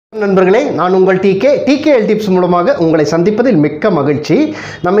நண்பர்களே, நான் உங்கள் டிகேஎல் டிப்ஸ் மூலமாக உங்களை சந்திப்பதில் மிக்க மகிழ்ச்சி.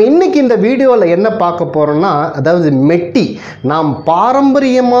 நம்ம இன்னைக்கு இந்த வீடியோவில் என்ன பார்க்க போகிறோம்னா, அதாவது மெட்டி நாம்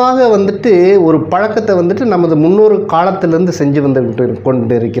பாரம்பரியமாக ஒரு பழக்கத்தை நமது முன்னோரு காலத்திலிருந்து செஞ்சு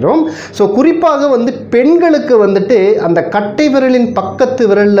கொண்டு இருக்கிறோம். ஸோ குறிப்பாக பெண்களுக்கு அந்த கட்டை விரலின் பக்கத்து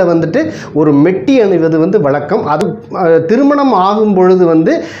விரலில் ஒரு மெட்டி அணிவது வழக்கம். அது திருமணம் ஆகும்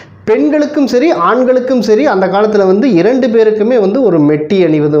பொழுது பெண்களுக்கும் சரி ஆண்களுக்கும் சரி அந்த காலத்தில் இரண்டு பேருக்குமே ஒரு மெட்டி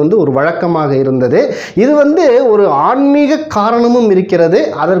அணிவது ஒரு வழக்கமாக இருந்தது. இது ஒரு ஆன்மீக காரணமும்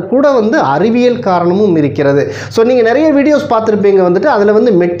இருக்கிறது, அதற்கூட அறிவியல் காரணமும் இருக்கிறது. ஸோ நீங்கள் நிறைய வீடியோஸ் பார்த்துருப்பீங்க.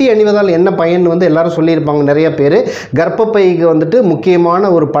 அதில் மெட்டி அணிவதால் என்ன பயன் எல்லாரும் சொல்லியிருப்பாங்க. நிறைய பேர் கர்ப்பப்பைக்கு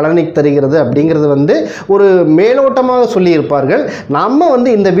முக்கியமான ஒரு பலனை தருகிறது அப்படிங்கிறது ஒரு மேலோட்டமாக சொல்லியிருப்பார்கள். நம்ம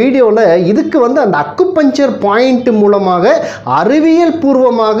இந்த வீடியோவில் இதுக்கு அந்த அக்குபஞ்சர் பாயிண்ட் மூலமாக அறிவியல்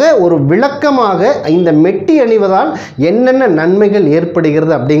பூர்வமாக ஒரு விளக்கமாக இந்த மெட்டி அணிவதால் என்னென்ன நன்மைகள்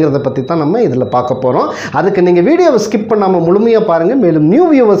ஏற்படுகிறது அப்படிங்கிறத பற்றி தான் நம்ம இதில் பார்க்க போகிறோம். அதுக்கு நீங்கள் வீடியோவை ஸ்கிப் பண்ணாமல் முழுமையாக பாருங்கள். மேலும்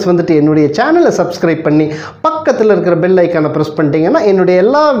நியூ வியூவர்ஸ் என்னுடைய சேனலை சப்ஸ்கிரைப் பண்ணி பக்கத்தில் இருக்கிற பெல் ஐக்கானை ப்ரெஸ் பண்ணிட்டீங்கன்னா என்னுடைய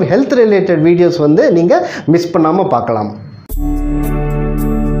எல்லா ஹெல்த் ரிலேட்டட் வீடியோஸ் நீங்கள் மிஸ் பண்ணாமல் பார்க்கலாம்.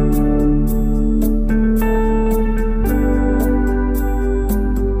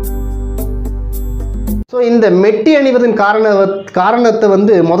 ஸோ இந்த மெட்டி அணிவதன் காரணத்தை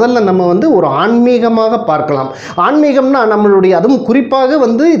முதல்ல நம்ம ஒரு ஆன்மீகமாக பார்க்கலாம். ஆன்மீகம்னா நம்மளுடைய, அதுவும் குறிப்பாக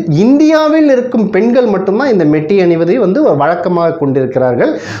இந்தியாவில் இருக்கும் பெண்கள் மட்டும்தான் இந்த மெட்டி அணிவதை வழக்கமாக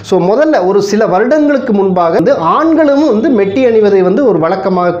கொண்டிருக்கிறார்கள். ஸோ முதல்ல ஒரு சில வருடங்களுக்கு முன்பாக ஆண்களும் மெட்டி அணிவதை ஒரு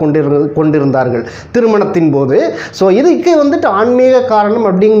வழக்கமாக கொண்டிருந்தார்கள் திருமணத்தின் போது. ஸோ இதுக்கு ஆன்மீக காரணம்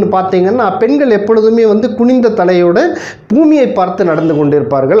அப்படின்னு பார்த்தீங்கன்னா, பெண்கள் எப்பொழுதுமே குனிந்த தலையோடு பூமியை பார்த்து நடந்து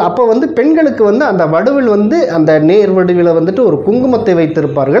கொண்டிருப்பார்கள். அப்போ பெண்களுக்கு அந்த வடுவில் அந்த நேர் வடிவில் ஒரு குங்குமத்தை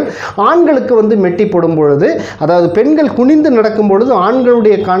வைத்திருப்பார்கள். ஆண்களுக்கு மெட்டி போடும் பொழுது, அதாவது பெண்கள் குனிந்து நடக்கும் பொழுது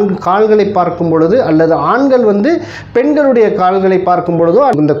ஆண்களுடைய கால்களை பார்க்கும் பொழுது, அல்லது ஆண்கள் பெண்களுடைய கால்களை பார்க்கும் பொழுதோ,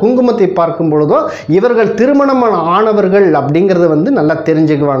 இந்த குங்குமத்தை பார்க்கும் பொழுதோ இவர்கள் திருமணம் ஆனவர்கள் அப்படிங்கிறத நல்லா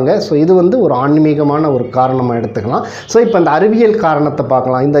தெரிஞ்சுக்குவாங்க. ஸோ இது ஒரு ஆன்மீகமான ஒரு காரணமாக எடுத்துக்கலாம். ஸோ இப்போ இந்த அறிவியல் காரணத்தை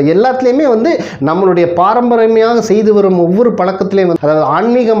பார்க்கலாம். இந்த எல்லாத்துலேயுமே நம்மளுடைய பாரம்பரியமாக செய்து வரும் ஒவ்வொரு பழக்கத்திலையும் அதாவது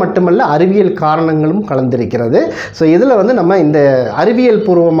ஆன்மீகம் மட்டுமல்ல அறிவியல் காரணங்களும் கலந்திருக்கிறது. ஸோ இதில் நம்ம இந்த அறிவியல்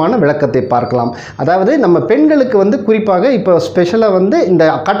பூர்வமான விளக்கத்தை பார்க்கலாம். அதாவது நம்ம பெண்களுக்கு குறிப்பாக இப்போ ஸ்பெஷலாக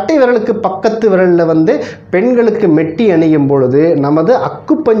இந்த கட்டை விரலுக்கு பக்கத்து விரலில் பெண்களுக்கு மெட்டி அணியும் பொழுது நமது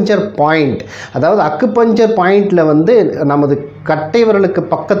அக்குபஞ்சர் பாயிண்ட், அதாவது அக்குபஞ்சர் பாயிண்டில் நமது கட்டை விரலுக்கு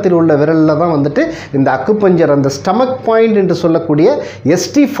பக்கத்தில் உள்ள விரலில் தான் இந்த அக்குபஞ்சர், அந்த ஸ்டமக் பாயிண்ட் என்று சொல்லக்கூடிய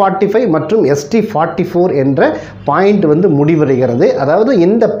ST45 மற்றும் ST44 என்ற பாயிண்ட் முடிவடைகிறது. அதாவது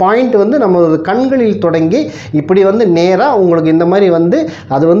இந்த பாயிண்ட் நமது கண்களில் தொடங்கி இப்படி நேராக உங்களுக்கு இந்த மாதிரி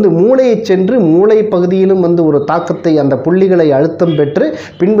அது மூளையை சென்று மூளை பகுதியிலும் ஒரு தாக்கத்தை, அந்த புள்ளிகளை அழுத்தம் பெற்று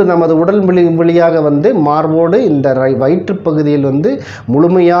பின்பு நமது உடல் வழியாக மார்போடு இந்த வயிற்று பகுதியில்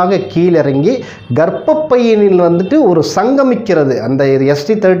முழுமையாக கீழிறங்கி கர்ப்பப்பையினில் ஒரு சங்கமிக்க அந்த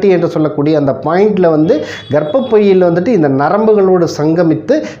ST30 என்று சொல்லக்கூடிய அந்த பாயிண்ட்ல கர்ப்பப்பையில் இந்த நரம்புகளோடு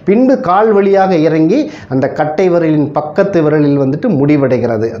சங்கமித்து பின்பு கால் வழியாக இறங்கி அந்த கட்டை விரலின் பக்கத்து விரலில்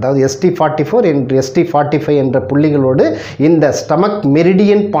முடிவடைகிறது. அதாவது ST44 என்று ST45 என்ற புள்ளிகளோடு இந்த ஸ்டமக்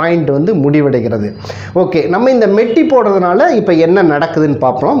மெரிடியன் பாயிண்ட் முடிவடைகிறது. ஓகே, நம்ம இந்த மெட்டி போடுறதுனால இப்போ என்ன நடக்குதுன்னு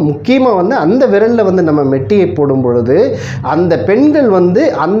பார்ப்போம். முக்கியமாக அந்த விரலில் நம்ம மெட்டியை போடும் பொழுது அந்த பெண்கள்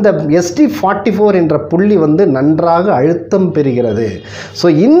அந்த ST44 என்ற புள்ளி நன்றாக அழுத்தம் பெறுகிறது. ஸோ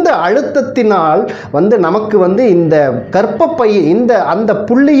இந்த அழுத்தத்தினால் நமக்கு இந்த கர்ப்பப்பை, அந்த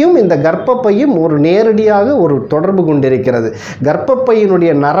புள்ளியும் இந்த கர்ப்பப்பையும் ஒரு நேரடியாக ஒரு தொடர்பு கொண்டிருக்கிறது.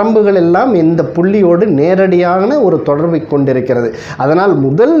 கர்ப்பப்பையினுடைய நரம்புகள் எல்லாம் இந்த புள்ளியோடு நேரடியான ஒரு தொடர்பை கொண்டிருக்கிறது. அதனால்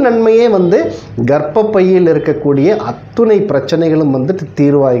முதல் நன்மையே கர்ப்பப்பையில் இருக்கக்கூடிய அத்துணை பிரச்சனைகளும்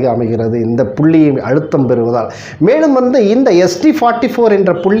தீர்வாக அமைகிறது இந்த புள்ளியை அழுத்தம் பெறுவதால். மேலும் இந்த ST44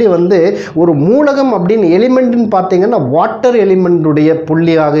 என்ற புள்ளி ஒரு மூலகம் அப்படின்னு எலிமெண்ட்னு பார்த்தீங்கன்னா வாட்டர் எலிமெண்டுடைய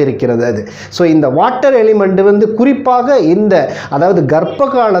புள்ளியாக இருக்கிறது அது. ஸோ இந்த வாட்டர் எலிமெண்ட் குறிப்பாக அதாவது கர்ப்ப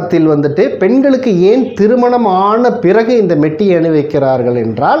காலத்தில் பெண்களுக்கு ஏன் திருமணம் ஆன பிறகு இந்த மெட்டி அணி வைக்கிறார்கள்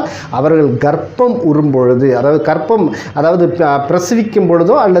என்றால், அவர்கள் கர்ப்பம் உறும்பொழுது, அதாவது பிரசவிக்கும்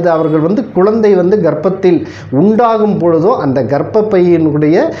பொழுதோ அல்லது அவர்கள் குழந்தை கர்ப்பத்தில் உண்டாகும் பொழுதோ அந்த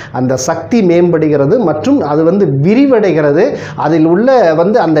கர்ப்பப்பையினுடைய அந்த சக்தி மேம்படுகிறது மற்றும் அது விரிவடைகிறது. அதில் உள்ள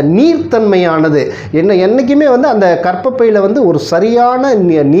அந்த நீர்த்தன்மையானது என்னைக்குமே அந்த கர்ப்பப்பையில் கர்ப்பப்பையில் வந்து ஒரு சரியான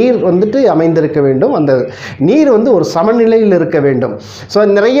நீர் வந்துட்டு அமைந்திருக்க வேண்டும். அந்த நீர் வந்து ஒரு சமநிலையில் இருக்க வேண்டும். ஸோ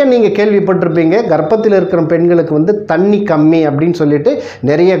நிறைய நீங்கள் கேள்விப்பட்டிருப்பீங்க, கர்ப்பத்தில் இருக்கிற பெண்களுக்கு வந்து தண்ணி கம்மி அப்படின்னு சொல்லிட்டு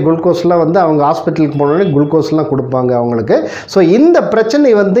நிறைய குளுக்கோஸ்லாம் வந்து அவங்க ஹாஸ்பிட்டலுக்கு போனோடனே குளுக்கோஸ்லாம் கொடுப்பாங்க அவங்களுக்கு. ஸோ இந்த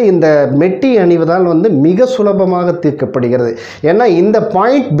பிரச்சனை வந்து இந்த மெட்டி அணிவதால் வந்து மிக சுலபமாக தீர்க்கப்படுகிறது. ஏன்னா இந்த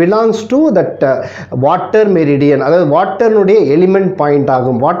point belongs to that water meridian, அதாவது வாட்டர்னுடைய எலிமெண்ட் பாயிண்ட்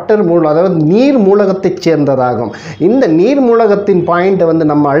ஆகும். வாட்டர் அதாவது நீர் மூலகத்தைச் சேர்ந்ததாகும். இந்த நீர் மூலகத்தின் பாயிண்ட்டை வந்து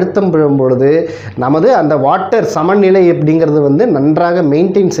நம்ம அழுத்தம் பெறும் பொழுது நமது அந்த வாட்டர் சமநிலை அப்படிங்கிறது வந்து நன்றாக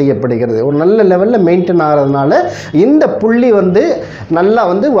மெயின்டைன் செய்யப்படுகிறது. ஒரு நல்ல லெவலில் மெயின்டைன் ஆகிறதுனால இந்த புள்ளி வந்து நல்லா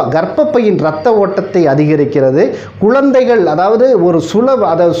வந்து கர்ப்பப்பையின் இரத்த ஓட்டத்தை அதிகரிக்கிறது. குழந்தைகள் அதாவது ஒரு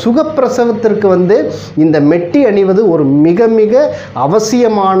அதாவது சுகப்பிரசவத்திற்கு வந்து இந்த மெட்டி அணிவது ஒரு மிக மிக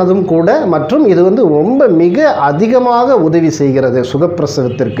அவசியமானதும் கூட, மற்றும் இது வந்து ரொம்ப மிக அதிகமாக உதவி செய்கிறது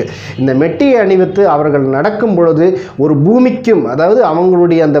சுகப்பிரசவத்திற்கு. இந்த மெட்டியை அணிவித்து அவர்கள் நடக்கும் பொழுது ஒரு பூமிக்கும், அதாவது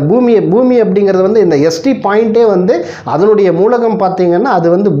அவங்களுடைய அந்த பூமி அப்படிங்கிறது வந்து இந்த எஸ்டி பாயிண்டே வந்து அதனுடைய மூலகம் பார்த்தீங்கன்னா அது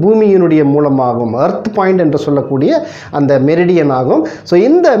வந்து பூமியினுடைய மூலமாகும். எர்த் பாயிண்ட் என்று சொல்லக்கூடிய அந்த மெரிடியன் ஆகும். ஸோ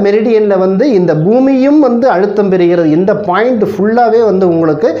இந்த மெரிடியனில் வந்து இந்த பூமியும் வந்து அழுத்தம் பெறுகிறது. இந்த பாயிண்ட் ஃபுல்லாகவே வந்து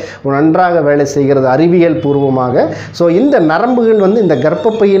உங்களுக்கு நன்றாக வேலை செய்கிறது அறிவியல் பூர்வமாக. ஸோ இந்த நரம்புகள் வந்து இந்த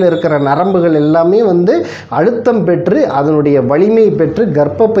கர்ப்பப்பையில் இருக்கிற நரம்புகள் எல்லாமே வந்து அழுத்தம் பெற்று அதனுடைய வலிமை பெற்று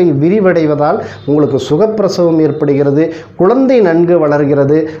கர்ப்பப்பை விரிவடைவதால் உங்களுக்கு சுகப்பிரசவம் ஏற்படுகிறது, குழந்தை நன்கு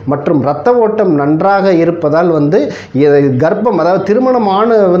வளர்கிறது, மற்றும் இரத்த ஓட்டம் நன்றாக இருப்பதால் வந்து கர்ப்பம், அதாவது திருமணமான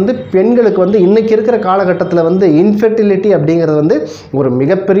வந்து பெண்களுக்கு வந்து இன்னைக்கு இருக்கிற காலகட்டத்தில் வந்து இன்ஃபெர்டிலிட்டி அப்படிங்கிறது வந்து ஒரு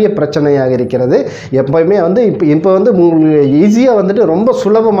மிகப்பெரிய பிரச்சனையாக இருக்கிறது. எப்பவுமே வந்து இப்போ வந்து ஈஸியாக வந்துட்டு ரொம்ப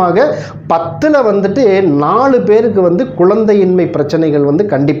சுலபமாக 10ல் வந்துட்டு 4 பேருக்கு வந்து குழந்தையின்மை பிரச்சனைகள் வந்து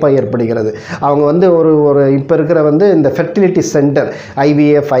கண்டிப்பாக ஏற்படுகிறது. அவங்க வந்து ஒரு இப்போ இருக்கிற வந்து இந்த ஃபெர்டிலிட்டி சென்டர்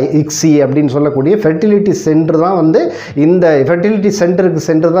ஐவிஎஃப் ICSI அப்படின்னு சொல்லக்கூடிய ஃபெர்டிலிட்டி சென்டர் தான் வந்து இந்த ஃபெர்டிலிட்டி சென்டருக்கு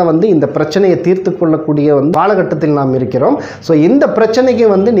சென்று தான் வந்து இந்த பிரச்சனையை தீர்த்து கொள்ளக்கூடிய வந்து காலகட்டத்தில் நாம் இருக்கிறோம். ஸோ இந்த பிரச்சனைக்கு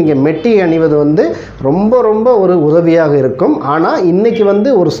வந்து நீங்கள் மெட்டி அணிவது வந்து ரொம்ப ரொம்ப ஒரு உதவியாக இருக்கும். ஆனால் இன்னைக்கு வந்து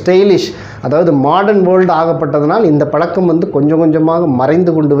ஒரு ஸ்டைலிஷ், அதாவது மாடர்ன் வேர்ல்டு ஆகப்பட்டதனால் இந்த பழக்கம் வந்து கொஞ்சம் கொஞ்சமாக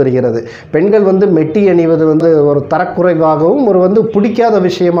மறைந்து கொண்டு வருகிறது. பெண்கள் வந்து மெட்டி அணிவது வந்து ஒரு தரக்குறைவாகவும் ஒரு வந்து பிடிக்காத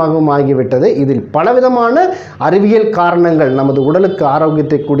விஷயமாகவும் ஆகிவிட்டது. இதில் பலவிதமான அறிவியல் காரணங்கள், நமது உடலுக்கு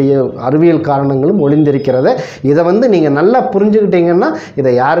ஆரோக்கியத்தை கூடிய அறிவியல் காரணங்களும் ஒளிந்திருக்கிறது. இதை வந்து நீங்கள் நல்லா புரிஞ்சுக்கிட்டீங்கன்னா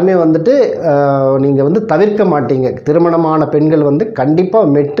இதை யாருமே வந்துட்டு நீங்கள் வந்து தவிர்க்க மாட்டீங்க. திருமணமான பெண்கள் வந்து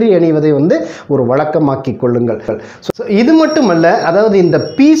கண்டிப்பாக மெட்டி அணிவதை வந்து ஒரு வழக்கமாக்கி கொள்ளுங்கள். இது மட்டுமல்ல, அதாவது இந்த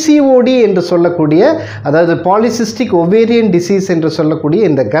PCOD என்று சொல்லக்கூடிய, அதாவது பாலிசிஸ்டிக் ஒவேரியன் டிசீஸ் என்று சொல்லக்கூடிய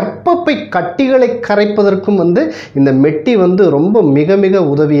இந்த கர்ப்பப்பை கட்டிகளை கரைப்பதற்கும் வந்து இந்த மெட்டி வந்து ரொம்ப மிக மிக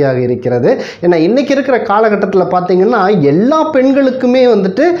உதவியாக இருக்கிறது. ஏன்னா இன்னைக்கு இருக்கிற காலகட்டத்தில் பார்த்தீங்கன்னா எல்லா பெண்களுக்குமே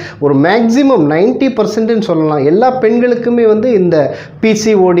வந்துட்டு ஒரு மேக்ஸிமம் 90% சொல்லலாம், எல்லா பெண்களுக்குமே வந்து இந்த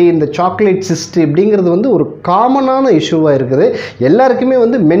PCOD, இந்த சாக்லேட் சிஸ்ட் அப்படிங்கிறது வந்து ஒரு காமனான இஷ்யூவாக இருக்குது. எல்லாருக்குமே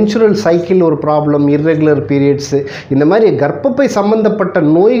வந்து மென்சுரல் சைக்கிள் ஒரு ப்ராப்ளம், இர்ரெகுலர் பீரியட்ஸு, இந்த மாதிரி கர்ப்பப்பை சம்பந்தப்பட்ட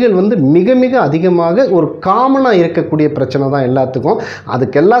நோய்கள் வந்து மிக மிக அதிகமாக ஒரு காமனாக இருக்கக்கூடிய பிரச்சனை தான் எல்லாத்துக்கும்.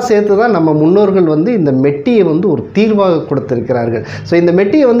 அதுக்கெல்லாம் சேர்த்து தான் நம்ம முன்னோர்கள் வந்து இந்த மெட்டியை வந்து ஒரு தீர்வாக கொடுத்திருக்கிறார்கள். ஸோ இந்த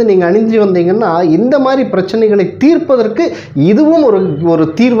மெட்டியை வந்து நீங்கள் அணிஞ்சு வந்தீங்கன்னா இந்த மாதிரி பிரச்சனைகளை தீர்ப்பதற்கு இதுவும் ஒரு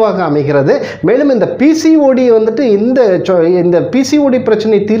தீர்வாக அமைகிறது. மேலும் இந்த PCOD வந்துட்டு இந்த PCOD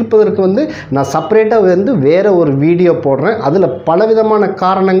பிரச்சனை தீர்ப்பதற்கு வந்து நான் செப்பரேட்டாக வந்து வேற ஒரு வீடியோ போடுறேன். அதில் பலவிதமான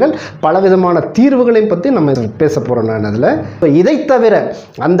காரணங்கள், பலவிதமான தீர்வுகளையும் பற்றி நம்ம பேச போகிறோம். நான் அதில் இதை தவிர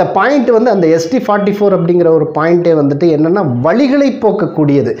அந்த பாயிண்ட் வந்து அந்த ST44 அப்படிங்கிற ஒரு பாயிண்டே வந்துட்டு என்னென்னா வலிகளை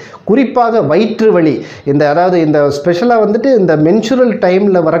போக்கக்கூடியது. குறிப்பாக வயிற்று வலி, அதாவது இந்த ஸ்பெஷலாக வந்துட்டு இந்த மென்சுரல்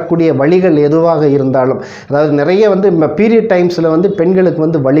டைமில் வரக்கூடிய வலிகள் எதுவாக இருந்தாலும், அதாவது நிறைய வந்து பீரியட் டைம்ஸில் வந்து பெண்களுக்கு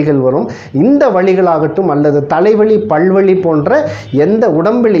வந்து வலிகள் வரும். இந்த வலிகளாகட்டும் அல்லது தலைவலி, பல்வலி போன்ற எந்த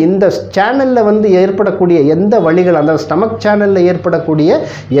உடம்பில் இந்த சேனலில் வந்து ஏற்படக்கூடிய எந்த வலிகள், அந்த ஸ்டமக் சேனலில் ஏற்படக்கூடிய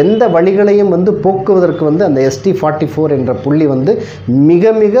எந்த வலிகளையும் வந்து போக்குவதற்கு வந்து அந்த ST44 என்ற புள்ளி வந்து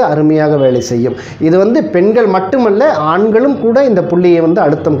மிக மிக அருமையாக வேலை செய்யும். இது வந்து பெண்கள் மட்டுமல்ல, ஆண்களும் கூட இந்த புள்ளியை வந்து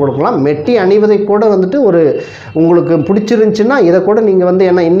அழுத்தம் கொடுக்கலாம். மெட்டி அணிவதை கூட வந்துட்டு ஒரு உங்களுக்கு பிடிச்சிருந்துச்சுன்னா இதை கூட நீங்கள் வந்து,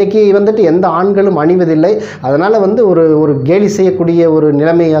 ஏன்னா இன்றைக்கி வந்துட்டு எந்த ஆண்களும் அணிவதில்லை, அதனால் வந்து ஒரு கேலி செய்யக்கூடிய ஒரு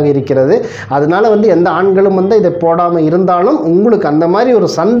நிலைமையாக இருக்கிறது. அதனால் வந்து எந்த ஆண்களும் வந்து இதை போடாமல் இருந்தாலும் உங்களுக்கு அந்த மாதிரி ஒரு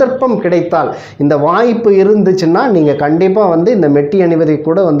சந்தர்ப்பம் கிடைத்தால், இந்த வாய்ப்பு இருந்துச்சுன்னா நீங்கள் கண்டிப்பாக வந்து இந்த மெட்டி அணிவதை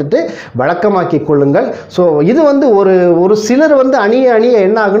கூட வந்துட்டு வழக்கமாக்கி கொள்ளுங்கள். ஸோ இது வந்து ஒரு சிலர் வந்து அணிய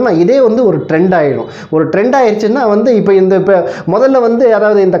என்ன ஆகும்னா இதே வந்து ஒரு ட்ரெண்ட் ஆகிடும். ஒரு ட்ரெண்ட் ஆயிடுச்சுன்னா வந்து இப்போ முதல்ல வந்து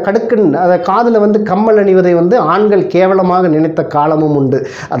அதாவது இந்த கடுக்கன், அதை காதில் வந்து கம்மல் அணிவதை வந்து ஆண்கள் கேவலமாக நினைத்த காலமும் உண்டு.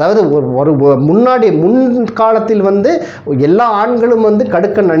 அதாவது முன்காலத்தில் வந்து எல்லா ஆண்களும் வந்து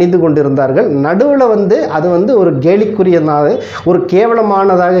கடுக்கன் அணிந்து கொண்டிருந்தார்கள். நடுவில் வந்து அது வந்து வந்து ஒரு கேலிக்குரியதாக ஒரு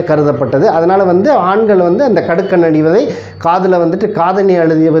கேவலமானதாக கருதப்பட்டது. அதனால் வந்து ஆண்கள் வந்து அந்த கடுக்கண் அணிவதை காதில் வந்துட்டு காதணி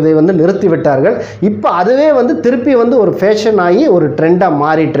அணிவதை வந்து நிறுத்திவிட்டார்கள். இப்போ அதுவே வந்து திருப்பி வந்து ஒரு ஃபேஷன் ஆகி ஒரு ட்ரெண்டாக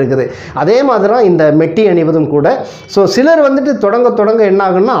மாறிட்டு இருக்குது. அதே மாதிரி தான் இந்த மெட்டி அணிவதும் கூட. ஸோ சிலர் வந்துட்டு தொடங்க என்ன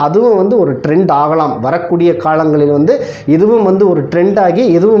ஆகுன்னா அதுவும் வந்து ஒரு ட்ரெண்ட் ஆகலாம். வரக்கூடிய காலங்களில் வந்து இதுவும் வந்து ஒரு ட்ரெண்ட் ஆகி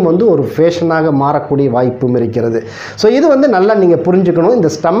இதுவும் வந்து ஒரு ஃபேஷனாக மாறக்கூடிய வாய்ப்பும் இருக்கிறது. ஸோ இது வந்து நல்லா நீங்கள் புரிஞ்சுக்கணும்.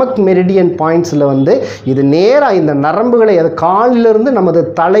 இந்த ஸ்டமக் மெரிடியன் பாயிண்ட்ஸில் வந்து இது நேராக இந்த நரம்புகளை அது காலிலிருந்து நமது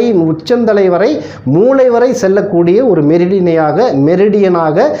தலை உச்சந்தலை வரை மூளை வரை செல்லக்கூடிய ஒரு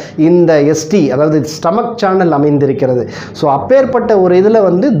மெரிடியனாக இந்த எஸ்டி அதாவது ஸ்டமக் சேனல் அமைந்திருக்கிறது. ஸோ அப்பேற்பட்ட ஒரு இதில்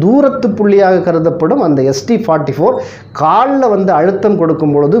வந்து தூரத்து புள்ளியாக கருதப்படும் அந்த ST44 காலில் வந்து அழுத்தம்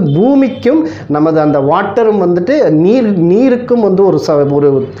கொடுக்கும் பொழுது பூமிக்கும் நமது அந்த வாட்டரும் வந்துட்டு நீருக்கும் வந்து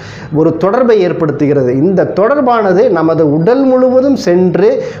ஒரு தொடர்பை ஏற்படுத்துகிறது. இந்த தொடர்பானது நமது உடல் முழுவதும் சென்று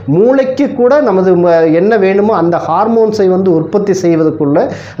மூளைக்கு கூட நமது என்ன வேணுமோ அந்த ஹார்மோன்ஸை வந்து உற்பத்தி செய்வதற்குள்ள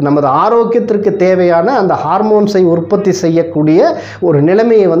நமது ஆரோக்கியத்திற்கு தேவையான அந்த ஹார்மோன்ஸை உற்பத்தி செய்யக்கூடிய ஒரு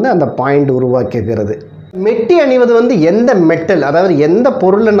நிலைமையை வந்து அந்த பாயிண்ட் உருவாக்குகிறது. மெட்டி அணிவது வந்து எந்த மெட்டல் அதாவது எந்த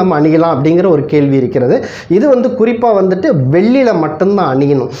பொருளை நம்ம அணியலாம் அப்படிங்கிற ஒரு கேள்வி இருக்கிறது. இது வந்து குறிப்பாக வந்துட்டு வெள்ளியில் மட்டும்தான்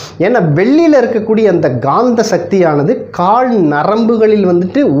அணியணும். ஏன்னா வெள்ளியில் இருக்கக்கூடிய அந்த காந்த சக்தியானது கால் நரம்புகளில்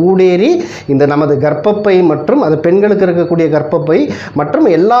வந்துட்டு ஊடேறி இந்த நமது கர்ப்பப்பை மற்றும் அது பெண்களுக்கு இருக்கக்கூடிய கர்ப்பப்பை மற்றும்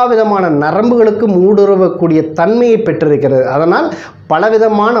எல்லா விதமான நரம்புகளுக்கும் ஊடுருவக்கூடிய தன்மையை பெற்றிருக்கிறது. அதனால்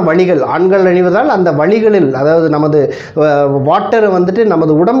பலவிதமான வழிகள் ஆண்கள் அணிவதால் அந்த வழிகளில் அதாவது நமது வாட்டரை வந்துட்டு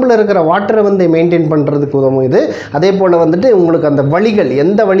நமது உடம்பில் இருக்கிற வாட்டரை வந்து மெயின்டைன் பண்ணுறதுக்கு உதவும் இது. அதே போல் வந்துட்டு உங்களுக்கு அந்த வழிகள்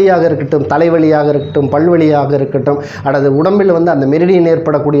எந்த வழியாக இருக்கட்டும், தலைவலியாக இருக்கட்டும், பல்வழியாக இருக்கட்டும், அல்லது உடம்பில் வந்து அந்த மெரிடியன்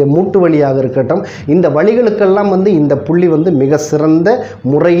ஏற்படக்கூடிய மூட்டு வழியாக இருக்கட்டும், இந்த வழிகளுக்கெல்லாம் வந்து இந்த புள்ளி வந்து மிக சிறந்த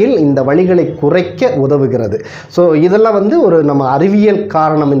முறையில் இந்த வழிகளை குறைக்க உதவுகிறது. ஸோ இதெல்லாம் வந்து ஒரு நம்ம அறிவியல்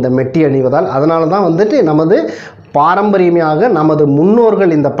காரணம் இந்த மெட்டி அணிவதால். அதனால தான் வந்துட்டு நமது பாரம்பரியமாக நமது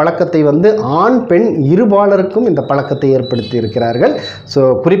முன்னோர்கள் இந்த பழக்கத்தை வந்து ஆண் பெண் இருபாலருக்கும் இந்த பழக்கத்தை ஏற்படுத்தி இருக்கிறார்கள். ஸோ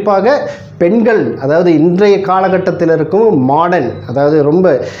குறிப்பாக பெண்கள் அதாவது இன்றைய காலகட்டத்தில் இருக்கும் மாடர்ன் அதாவது ரொம்ப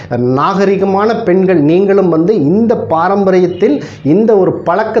நாகரிகமான பெண்கள் நீங்களும் வந்து இந்த பாரம்பரியத்தில் இந்த ஒரு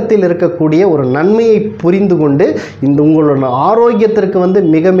பழக்கத்தில் இருக்கக்கூடிய ஒரு நன்மையை புரிந்து கொண்டு இந்த உங்களோட ஆரோக்கியத்திற்கு வந்து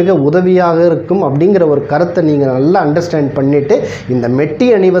மிக மிக உதவியாக இருக்கும் அப்படிங்கிற ஒரு கருத்தை நீங்கள் நல்லா அண்டர்ஸ்டாண்ட் பண்ணிவிட்டு இந்த மெட்டி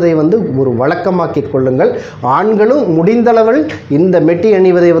அணிவதை வந்து ஒரு வழக்கமாக்கி கொள்ளுங்கள். ஆண்களும் முடிந்தளவில் இந்த மெட்டி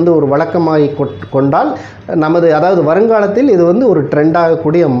அணிவதை வந்து ஒரு வழக்கமாகி கொண்டால் நமது அதாவது வருங்காலத்தில் இது வந்து ஒரு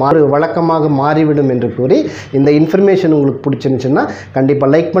ட்ரெண்டாகக்கூடிய வழக்கமாக மாறிவிடும் என்று கூறி இந்த இன்ஃபர்மேஷன் உங்களுக்கு பிடிச்சிருந்துச்சுன்னா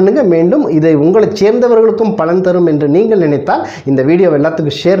கண்டிப்பாக லைக் பண்ணுங்கள். மீண்டும் இதை உங்களை சேர்ந்தவர்களுக்கும் பலன் தரும் என்று நீங்கள் நினைத்தால் இந்த வீடியோவை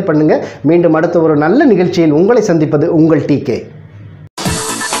எல்லாத்துக்கும் ஷேர் பண்ணுங்கள். மீண்டும் அடுத்த ஒரு நல்ல நிகழ்ச்சியில் உங்களை சந்திப்பது உங்கள் TK.